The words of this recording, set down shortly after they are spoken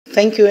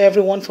Thank you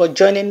everyone for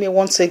joining me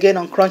once again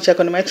on Crunch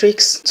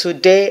Econometrics.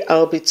 Today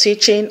I'll be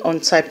teaching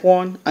on type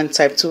 1 and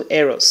type 2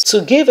 errors.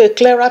 To give a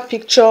clearer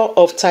picture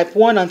of type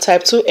 1 and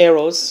type 2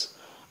 errors,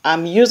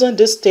 I'm using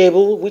this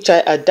table which I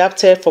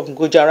adapted from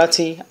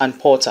Gujarati and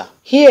Porter.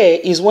 Here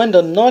is when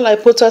the null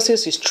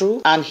hypothesis is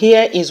true, and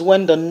here is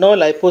when the null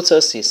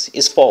hypothesis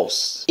is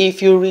false.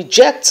 If you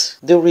reject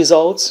the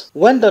result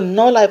when the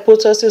null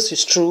hypothesis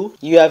is true,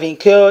 you have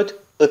incurred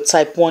a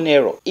type 1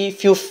 error.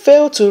 If you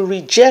fail to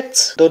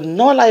reject the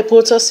null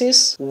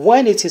hypothesis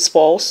when it is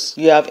false,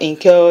 you have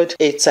incurred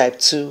a type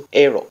 2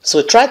 error.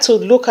 So try to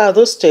look at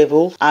this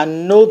table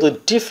and know the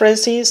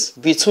differences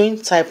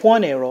between type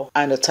 1 error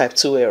and a type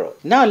 2 error.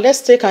 Now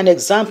let's take an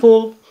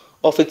example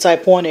of a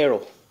type 1 error.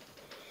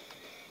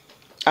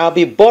 I'll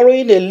be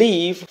borrowing a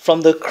leaf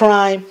from the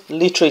crime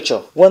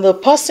literature. When the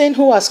person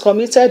who has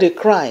committed a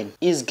crime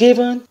is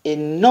given a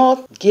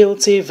not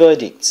guilty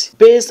verdict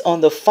based on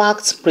the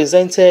facts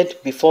presented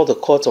before the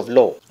court of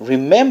law.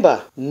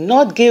 Remember,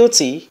 not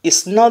guilty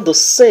is not the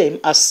same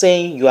as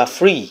saying you are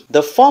free.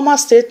 The former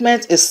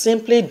statement is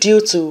simply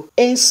due to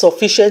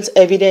insufficient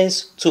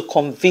evidence to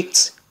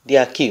convict the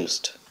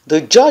accused. The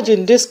judge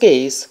in this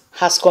case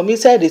has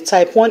committed a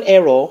type 1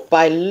 error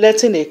by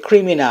letting a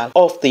criminal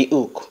off the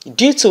hook.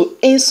 Due to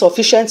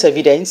insufficient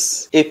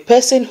evidence, a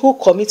person who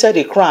committed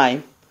a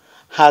crime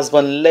has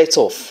been let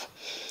off.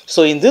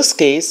 So in this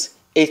case,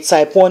 a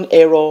type 1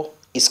 error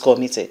is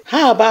committed.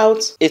 How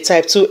about a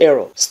type 2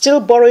 error? Still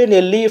borrowing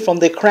a leaf from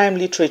the crime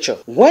literature.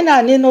 When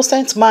an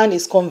innocent man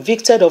is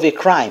convicted of a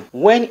crime,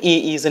 when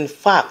he is in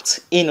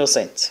fact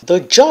innocent, the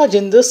judge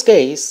in this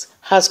case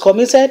has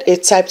committed a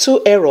type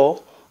 2 error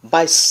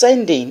by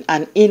sending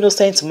an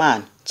innocent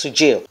man to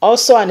jail.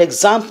 Also an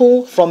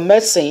example from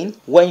medicine,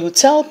 when you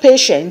tell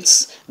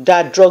patients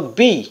that drug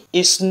B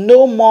is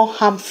no more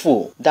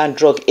harmful than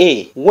drug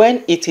A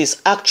when it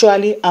is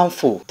actually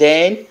harmful,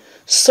 then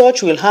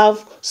such will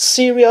have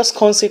serious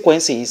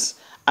consequences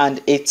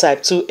and a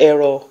type 2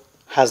 error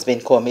has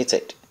been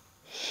committed.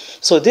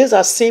 So these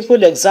are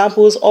simple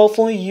examples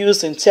often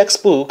used in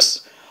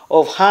textbooks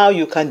of how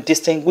you can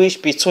distinguish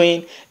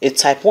between a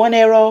type 1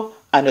 error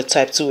and a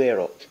type 2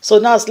 error. So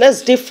now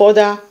let's dig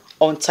further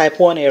on type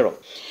 1 error.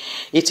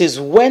 It is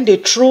when the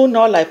true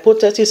null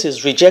hypothesis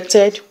is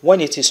rejected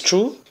when it is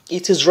true.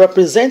 It is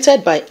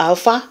represented by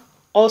alpha,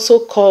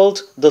 also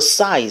called the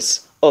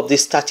size of the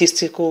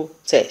statistical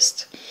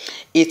test.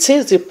 It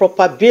is the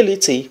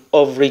probability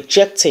of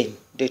rejecting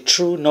the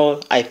true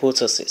null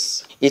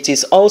hypothesis. It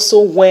is also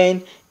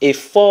when a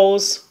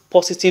false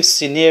positive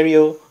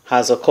scenario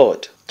has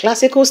occurred.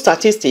 Classical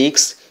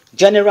statistics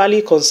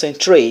generally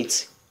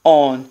concentrate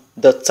on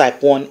the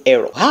type 1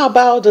 error. How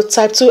about the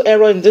type 2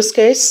 error in this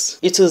case?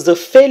 It is the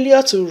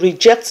failure to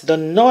reject the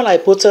null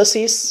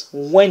hypothesis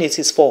when it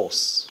is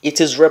false. It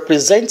is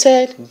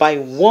represented by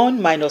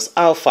 1 minus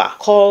alpha,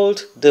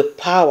 called the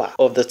power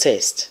of the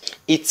test.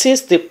 It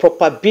is the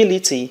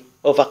probability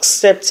of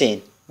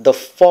accepting the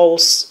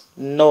false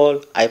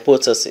null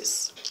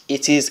hypothesis.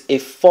 It is a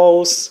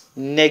false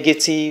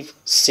negative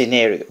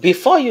scenario.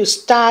 Before you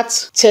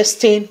start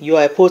testing your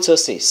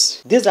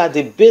hypothesis, these are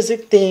the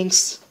basic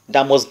things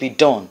that must be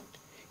done,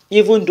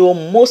 even though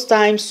most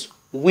times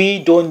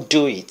we don't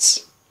do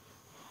it.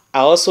 I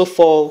also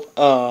fall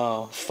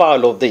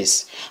foul of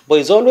this, but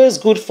it's always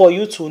good for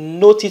you to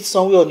note it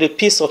somewhere on a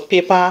piece of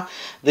paper,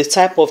 the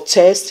type of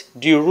test,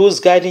 the rules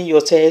guiding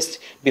your test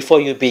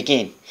before you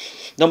begin.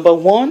 Number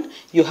 1,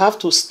 you have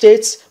to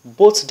state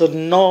both the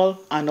null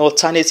and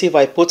alternative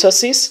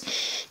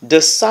hypothesis.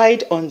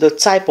 Decide on the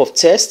type of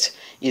test.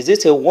 Is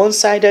it a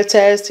one-sided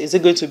test? Is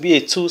it going to be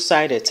a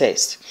two-sided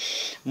test?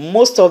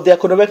 Most of the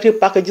econometric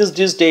packages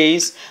these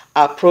days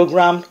are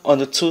programmed on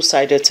the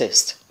two-sided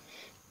test.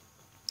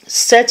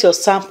 Set your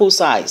sample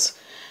size.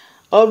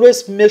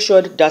 Always make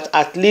sure that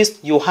at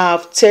least you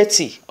have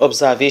 30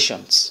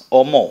 observations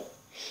or more.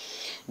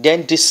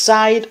 Then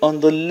decide on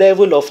the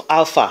level of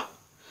alpha,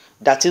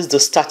 that is the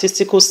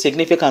statistical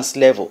significance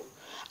level.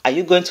 Are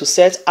you going to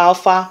set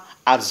alpha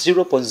at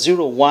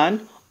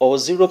 0.01 or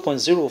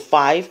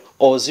 0.05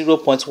 or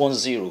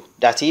 0.10?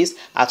 That is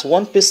at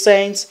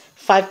 1%,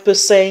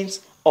 5%,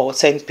 or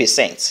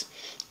 10%.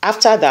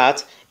 After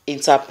that,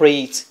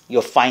 interpret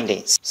your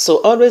findings.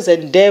 So always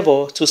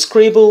endeavor to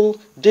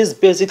scribble these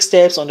basic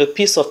steps on a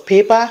piece of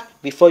paper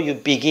before you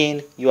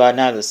begin your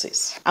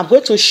analysis. I'm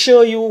going to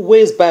show you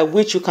ways by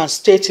which you can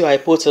state your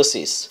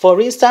hypothesis. For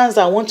instance,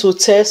 I want to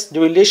test the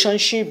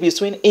relationship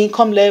between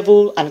income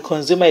level and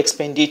consumer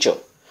expenditure.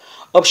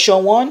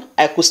 Option 1,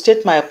 I could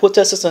state my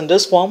hypothesis in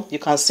this form. You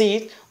can see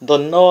it, the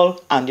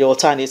null and the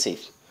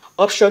alternative.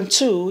 Option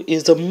 2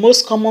 is the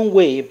most common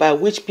way by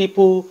which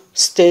people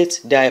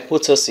state their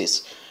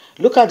hypothesis.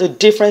 Look at the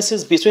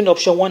differences between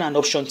option 1 and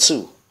option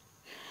 2.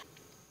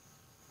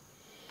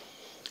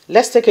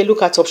 Let's take a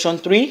look at option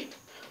 3.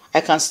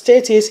 I can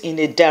state it in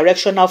a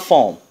directional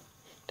form.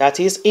 That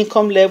is,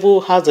 income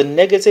level has a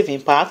negative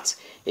impact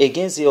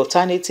against the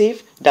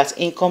alternative that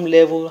income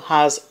level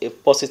has a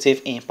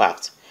positive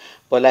impact.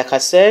 But like I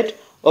said,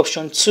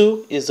 option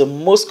 2 is the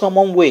most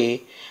common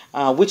way,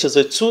 which is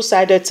a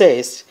two-sided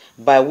test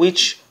by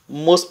which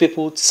most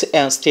people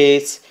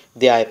state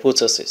their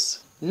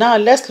hypothesis. Now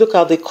let's look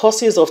at the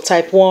causes of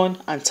type 1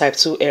 and type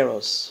 2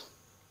 errors.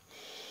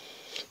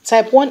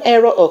 Type 1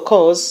 error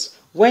occurs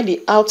when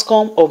the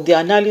outcome of the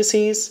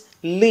analysis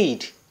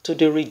lead to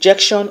the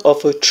rejection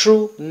of a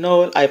true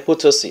null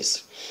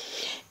hypothesis.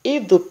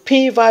 If the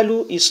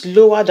p-value is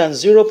lower than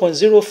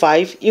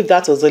 0.05, if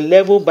that is the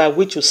level by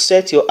which you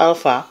set your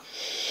alpha,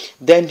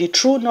 then the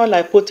true null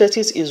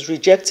hypothesis is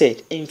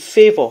rejected in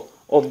favor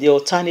of the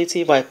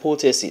alternative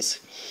hypothesis.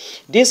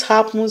 This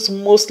happens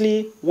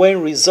mostly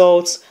when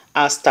results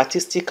are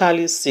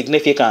statistically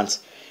significant.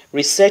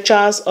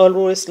 Researchers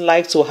always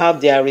like to have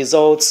their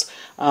results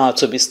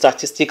to be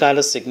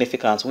statistically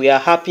significant. We are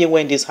happy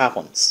when this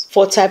happens.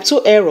 For type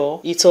 2 error,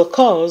 it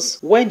occurs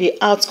when the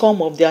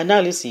outcome of the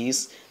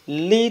analysis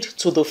lead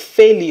to the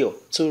failure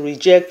to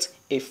reject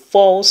a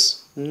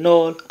false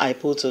null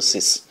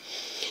hypothesis.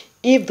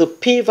 If the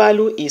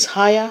p-value is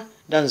higher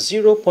than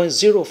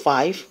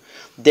 0.05,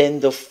 then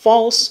the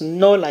false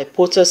null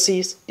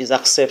hypothesis is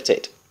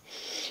accepted.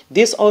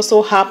 This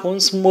also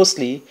happens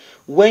mostly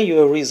when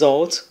your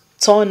results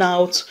turn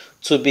out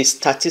to be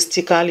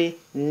statistically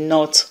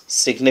not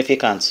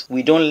significant.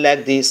 We don't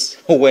like this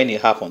when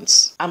it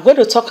happens. I'm going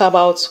to talk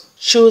about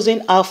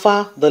choosing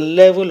alpha, the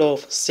level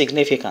of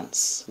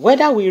significance.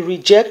 Whether we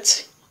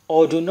reject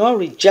or do not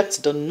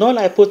reject the null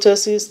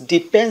hypothesis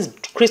depends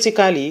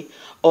critically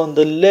on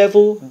the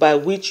level by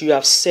which you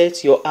have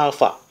set your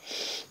alpha,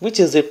 which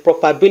is the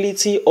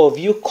probability of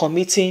you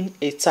committing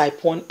a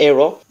type 1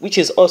 error, which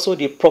is also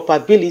the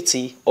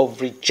probability of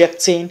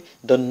rejecting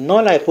the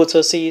null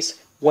hypothesis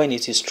when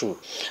it is true.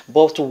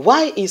 But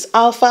why is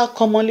alpha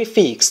commonly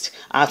fixed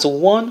at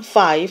 1,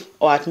 5,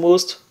 or at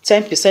most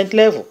 10%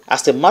 level?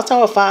 As a matter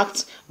of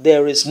fact,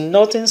 there is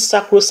nothing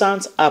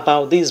sacrosanct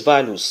about these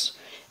values.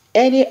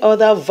 Any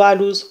other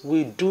values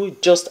will do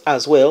just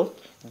as well,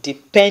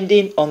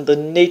 depending on the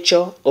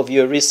nature of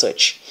your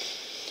research.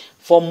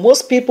 For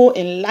most people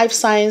in life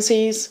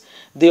sciences,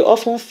 they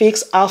often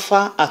fix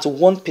alpha at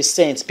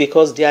 1%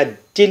 because they are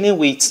dealing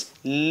with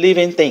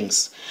living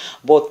things.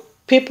 But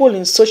people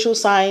in social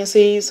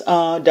sciences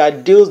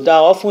that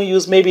often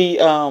use maybe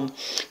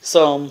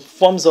some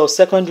forms of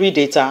secondary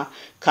data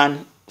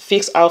can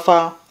fix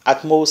alpha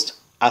at most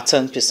at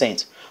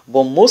 10%.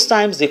 But most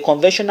times the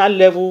conventional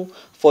level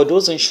for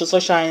those in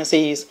social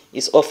sciences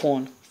is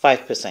often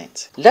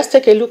 5%. Let's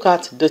take a look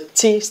at the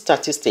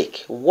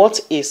t-statistic. What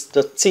is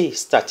the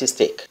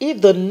t-statistic?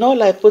 If the null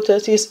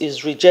hypothesis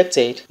is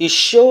rejected, it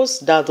shows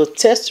that the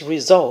test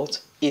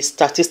result is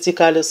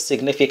statistically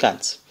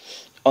significant.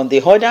 On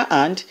the other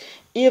hand,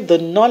 if the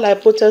null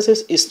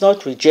hypothesis is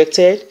not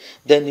rejected,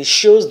 then it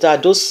shows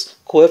that those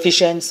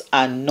coefficients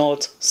are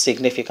not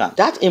significant.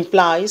 That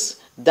implies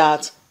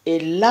that a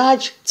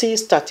large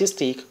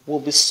t-statistic will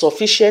be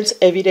sufficient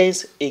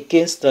evidence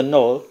against the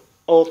null,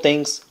 all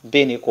things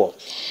being equal.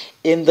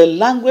 In the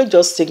language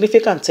of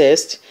significant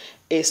test,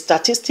 a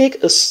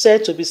statistic is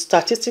said to be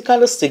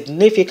statistically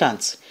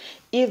significant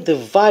if the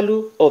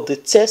value of the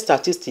test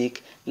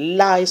statistic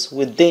lies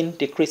within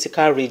the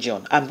critical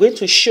region. I'm going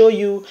to show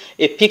you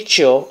a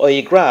picture or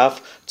a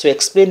graph to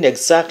explain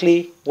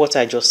exactly what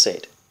I just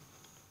said.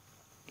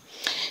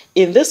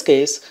 In this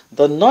case,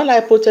 the null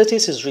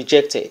hypothesis is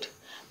rejected.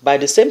 By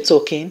the same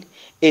token,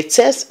 a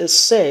test is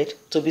said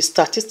to be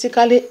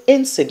statistically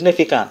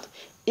insignificant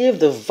if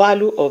the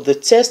value of the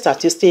test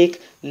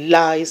statistic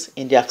lies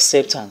in the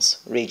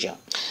acceptance region.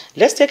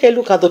 Let's take a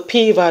look at the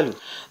p-value.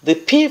 The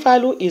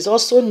p-value is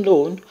also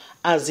known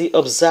as the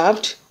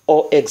observed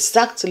or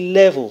exact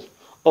level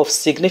of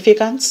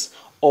significance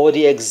or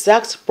the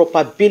exact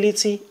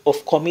probability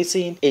of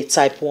committing a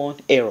type 1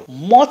 error.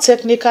 More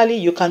technically,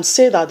 you can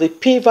say that the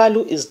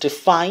p-value is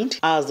defined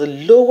as the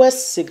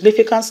lowest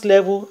significance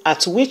level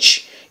at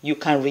which you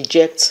can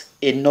reject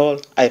a null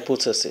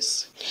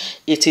hypothesis.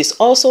 It is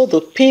also the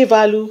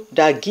p-value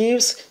that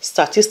gives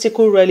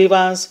statistical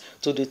relevance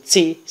to the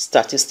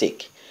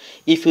t-statistic.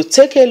 If you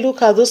take a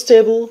look at this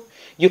table,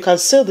 you can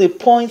see the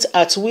point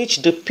at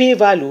which the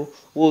p-value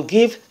will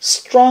give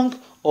strong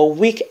or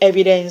weak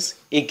evidence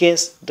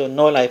against the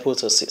null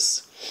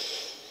hypothesis.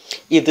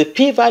 If the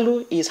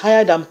p-value is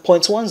higher than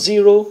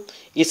 0.10,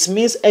 it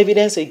means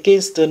evidence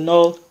against the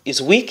null is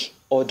weak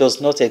or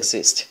does not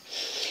exist.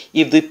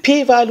 If the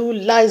p-value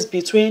lies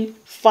between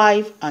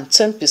 5 and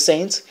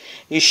 10%,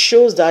 it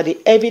shows that the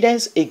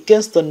evidence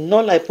against the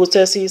null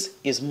hypothesis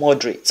is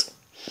moderate.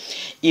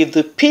 If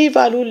the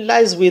p-value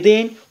lies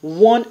within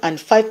 1 and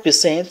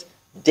 5%,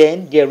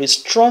 then there is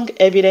strong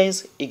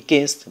evidence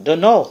against the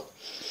null.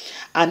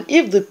 And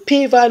if the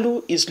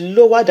p-value is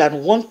lower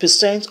than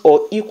 1%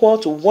 or equal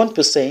to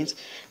 1%,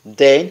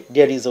 then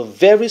there is a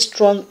very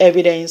strong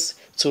evidence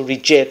to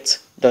reject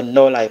the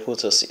null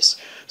hypothesis.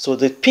 So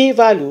the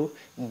p-value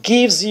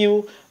gives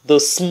you the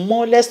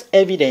smallest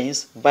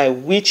evidence by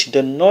which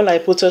the null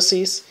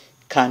hypothesis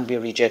can be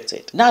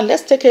rejected. Now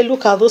let's take a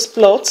look at this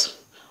plot.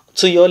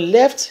 To your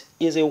left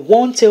is a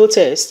one-tail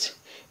test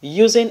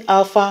using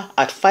alpha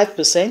at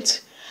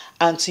 5%,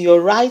 and to your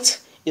right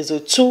is a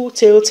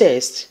two-tail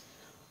test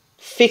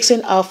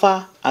fixing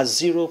alpha at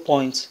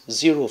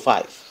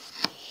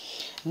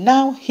 0.05.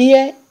 Now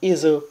here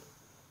is a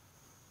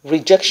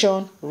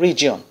rejection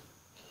region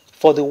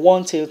for the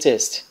one-tailed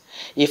test.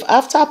 If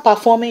after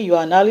performing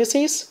your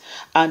analysis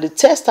and the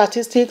test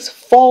statistics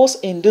falls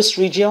in this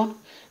region,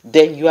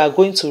 then you are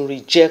going to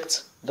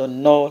reject the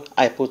null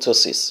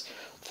hypothesis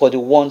for the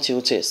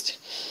one-tailed test.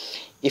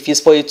 If it's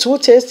for a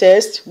two-tailed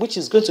test, which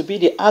is going to be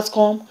the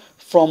outcome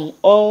from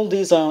all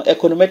these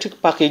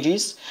econometric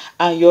packages,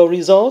 and your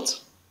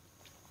result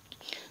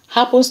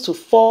happens to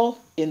fall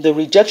in the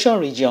rejection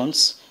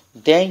regions,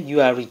 then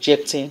you are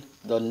rejecting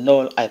the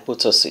null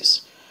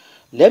hypothesis.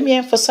 Let me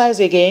emphasize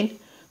again,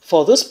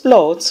 for this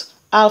plot,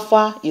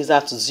 alpha is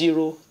at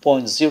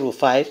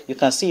 0.05. You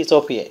can see it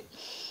up here.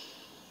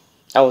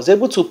 I was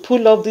able to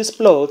pull up these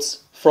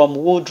plots from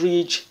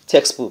Wooldridge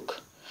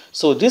textbook.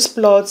 So these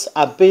plots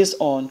are based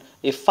on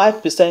a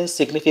 5%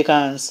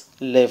 significance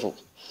level.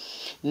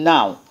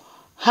 Now,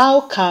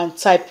 how can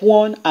type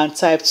 1 and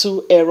type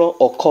 2 error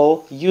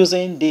occur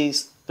using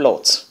these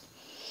plots?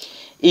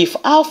 If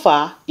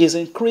alpha is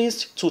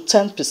increased to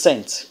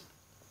 10%,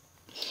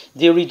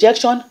 the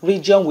rejection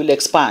region will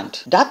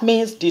expand. That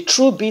means the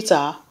true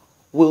beta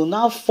will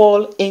now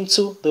fall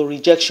into the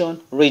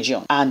rejection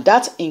region, and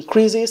that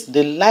increases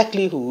the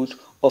likelihood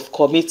of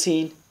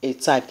committing a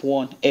type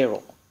 1 error.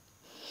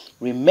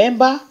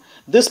 Remember,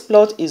 this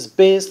plot is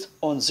based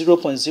on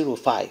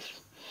 0.05.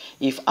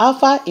 If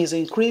alpha is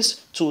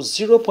increased to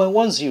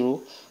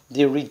 0.10,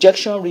 the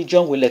rejection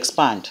region will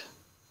expand.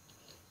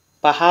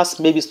 Perhaps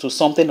maybe to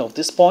something of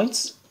these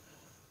points.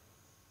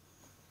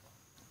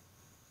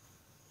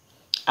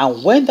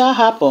 And when that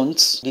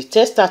happens, the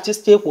test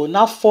statistic will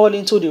now fall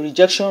into the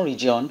rejection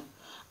region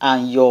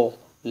and your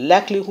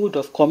likelihood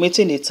of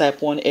committing a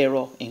type 1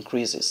 error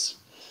increases.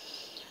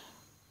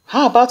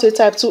 How about a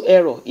type 2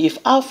 error? If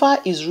alpha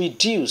is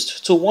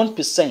reduced to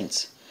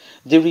 1%,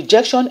 the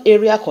rejection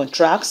area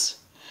contracts,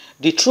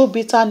 the true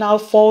beta now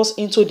falls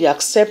into the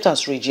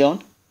acceptance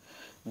region,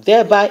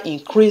 thereby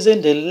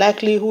increasing the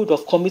likelihood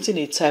of committing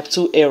a type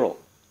 2 error.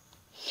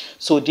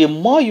 So the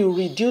more you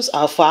reduce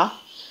alpha,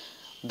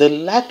 the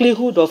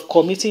likelihood of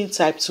committing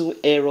type 2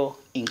 error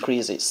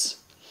increases.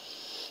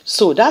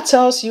 So that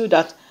tells you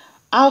that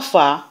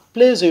alpha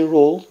plays a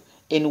role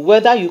in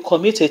whether you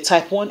commit a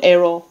type 1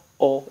 error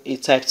or a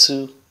type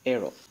 2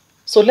 error.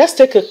 So let's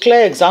take a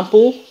clear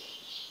example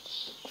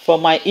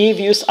from my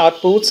eViews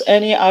output.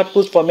 Any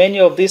output from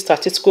any of these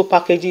statistical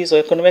packages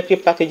or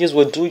econometric packages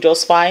will do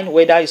just fine,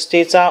 whether it's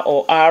Stata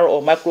or R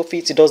or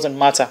Microfit, it doesn't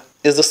matter.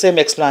 It's the same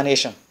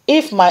explanation.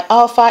 If my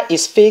alpha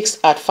is fixed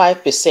at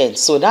 5%,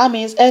 so that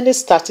means any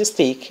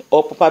statistic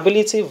or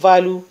probability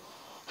value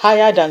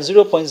higher than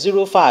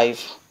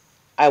 0.05,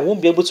 I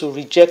won't be able to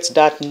reject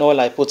that null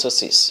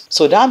hypothesis.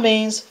 So that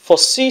means for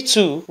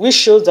C2, which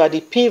shows that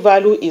the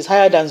p-value is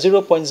higher than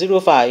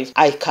 0.05,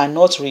 I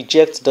cannot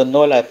reject the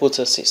null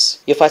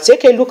hypothesis. If I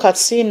take a look at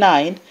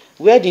C9,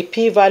 where the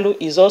p-value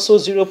is also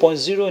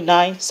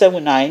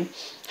 0.0979,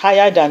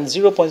 higher than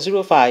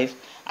 0.05,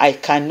 I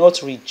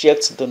cannot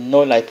reject the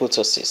null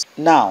hypothesis.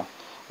 Now,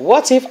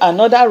 what if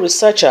another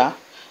researcher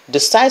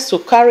decides to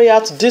carry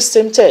out this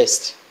same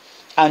test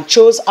and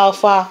chose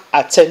alpha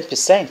at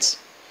 10%?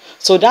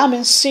 So that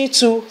means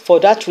C2 for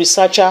that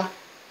researcher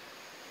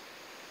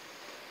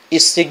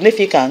is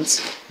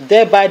significant,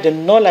 thereby the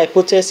null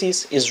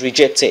hypothesis is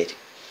rejected.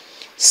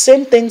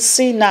 Same thing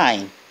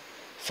C9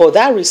 for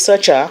that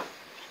researcher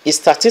is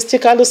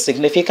statistically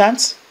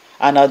significant,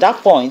 and at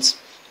that point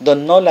the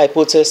null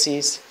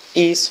hypothesis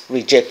is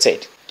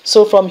rejected.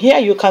 So from here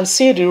you can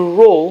see the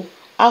role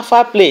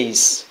alpha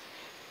plays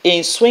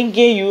in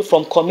swinging you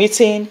from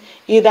committing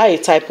either a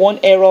type 1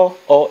 error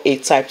or a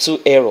type 2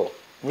 error.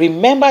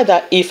 Remember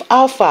that if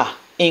alpha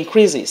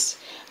increases,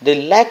 the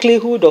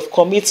likelihood of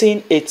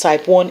committing a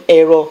type 1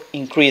 error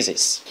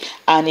increases.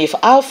 And if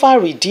alpha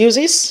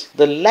reduces,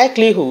 the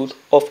likelihood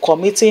of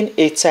committing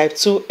a type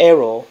 2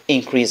 error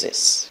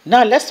increases.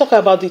 Now let's talk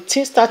about the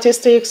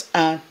t-statistics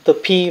and the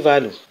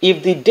p-value.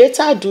 If the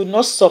data do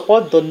not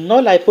support the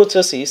null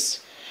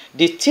hypothesis,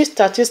 the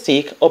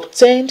t-statistic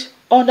obtained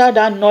under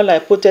that null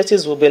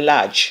hypothesis will be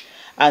large,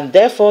 and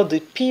therefore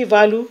the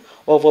p-value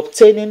of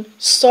obtaining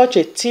such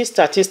a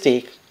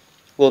t-statistic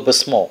will be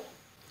small.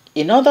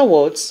 In other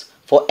words,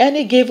 for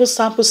any given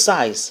sample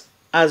size,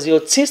 as your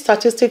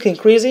t-statistic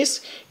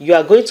increases, you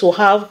are going to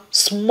have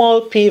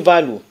small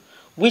p-value,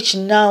 which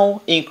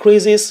now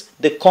increases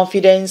the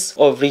confidence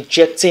of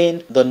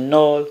rejecting the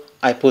null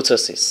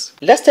hypothesis.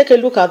 Let's take a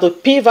look at the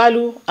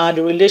p-value and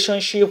the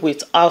relationship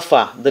with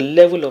alpha, the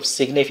level of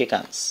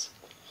significance.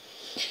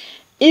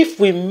 If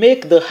we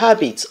make the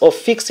habit of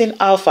fixing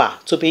alpha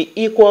to be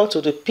equal to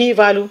the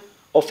p-value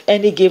of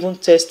any given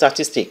test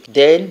statistic,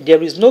 then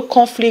there is no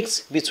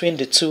conflict between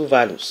the two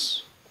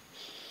values.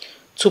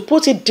 To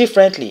put it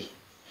differently,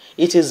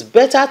 it is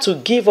better to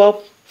give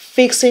up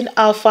fixing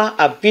alpha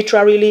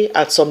arbitrarily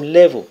at some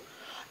level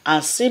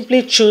and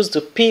simply choose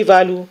the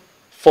p-value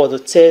for the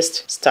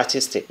test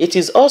statistic. It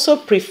is also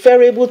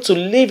preferable to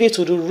leave it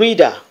to the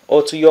reader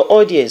or to your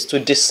audience to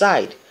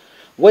decide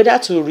whether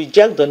to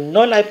reject the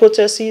null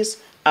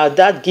hypothesis at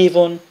that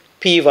given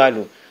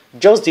p-value,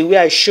 just the way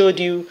I showed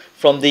you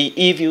from the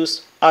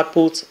if-use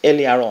output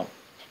earlier on.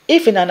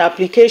 If in an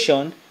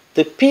application,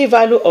 the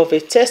p-value of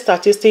a test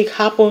statistic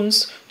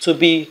happens to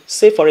be,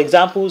 say for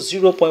example,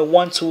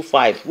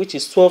 0.125, which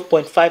is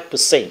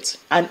 12.5%.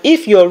 And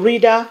if your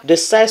reader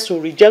decides to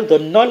reject the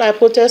null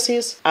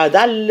hypothesis at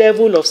that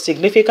level of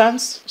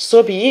significance,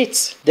 so be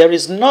it. There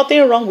is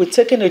nothing wrong with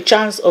taking a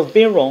chance of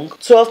being wrong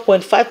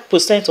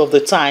 12.5% of the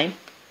time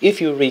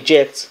if you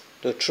reject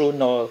the true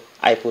null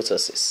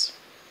hypothesis.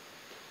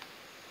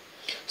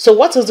 So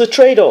what is the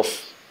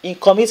trade-off in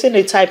committing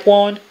a type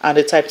 1 and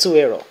a type 2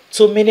 error?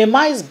 To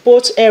minimize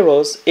both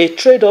errors, a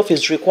trade-off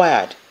is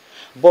required.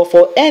 But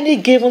for any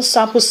given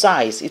sample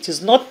size, it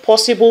is not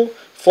possible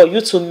for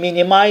you to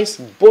minimize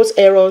both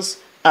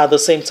errors at the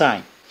same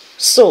time.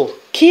 So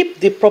keep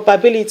the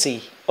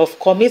probability of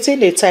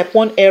committing a type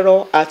 1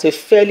 error at a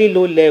fairly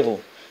low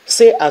level,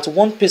 say at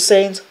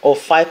 1% or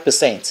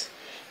 5%.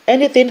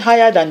 Anything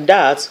higher than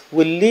that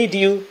will lead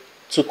you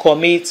to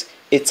commit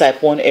a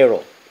type 1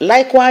 error.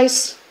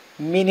 Likewise,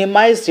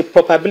 minimize the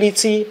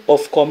probability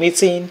of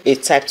committing a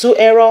type 2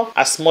 error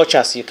as much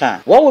as you can.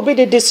 What will be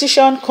the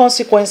decision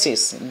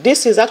consequences?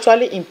 This is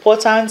actually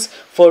important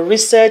for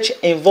research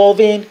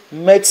involving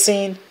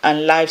medicine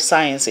and life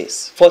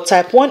sciences. For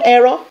type 1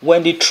 error,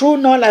 when the true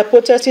null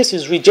hypothesis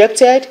is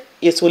rejected,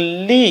 it will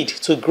lead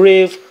to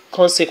grave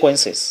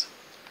consequences.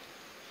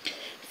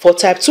 For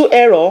type 2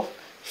 error,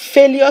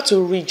 failure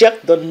to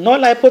reject the null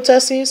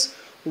hypothesis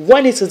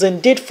when it is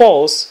indeed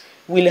false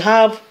will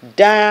have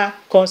dire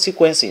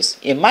consequences.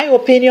 In my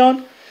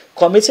opinion,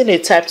 committing a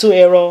type 2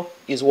 error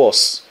is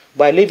worse,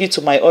 but I leave it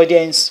to my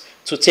audience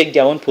to take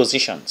their own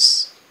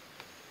positions.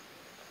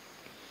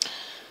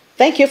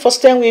 Thank you for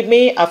staying with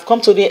me. I've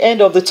come to the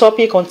end of the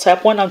topic on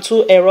type 1 and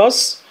 2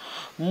 errors.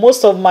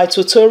 Most of my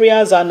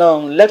tutorials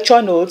and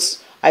lecture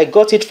notes, I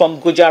got it from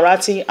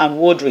Gujarati and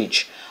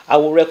Wooldridge. I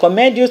will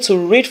recommend you to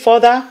read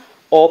further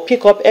or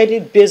pick up any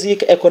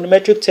basic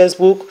econometric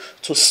textbook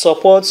to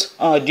support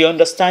the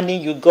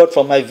understanding you got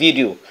from my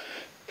video.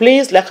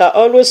 Please, like I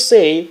always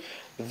say,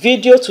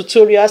 video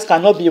tutorials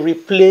cannot be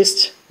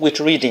replaced with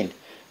reading.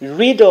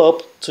 Read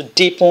up to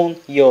deepen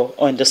your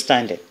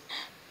understanding.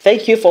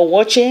 Thank you for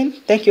watching.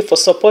 Thank you for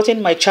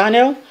supporting my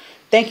channel.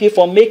 Thank you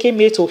for making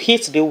me to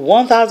hit the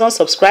 1,000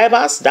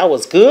 subscribers. That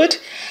was good.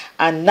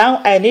 And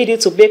now I need you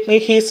to make me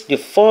hit the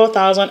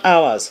 4,000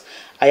 hours.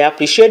 I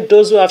appreciate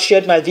those who have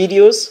shared my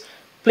videos.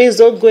 Please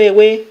don't go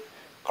away.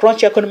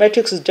 Crunch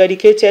Econometrics is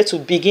dedicated to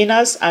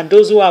beginners and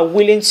those who are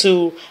willing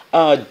to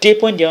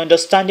deepen their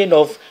understanding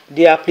of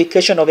the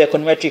application of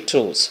econometric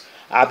tools.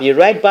 I'll be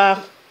right back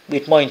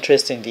with more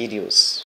interesting videos.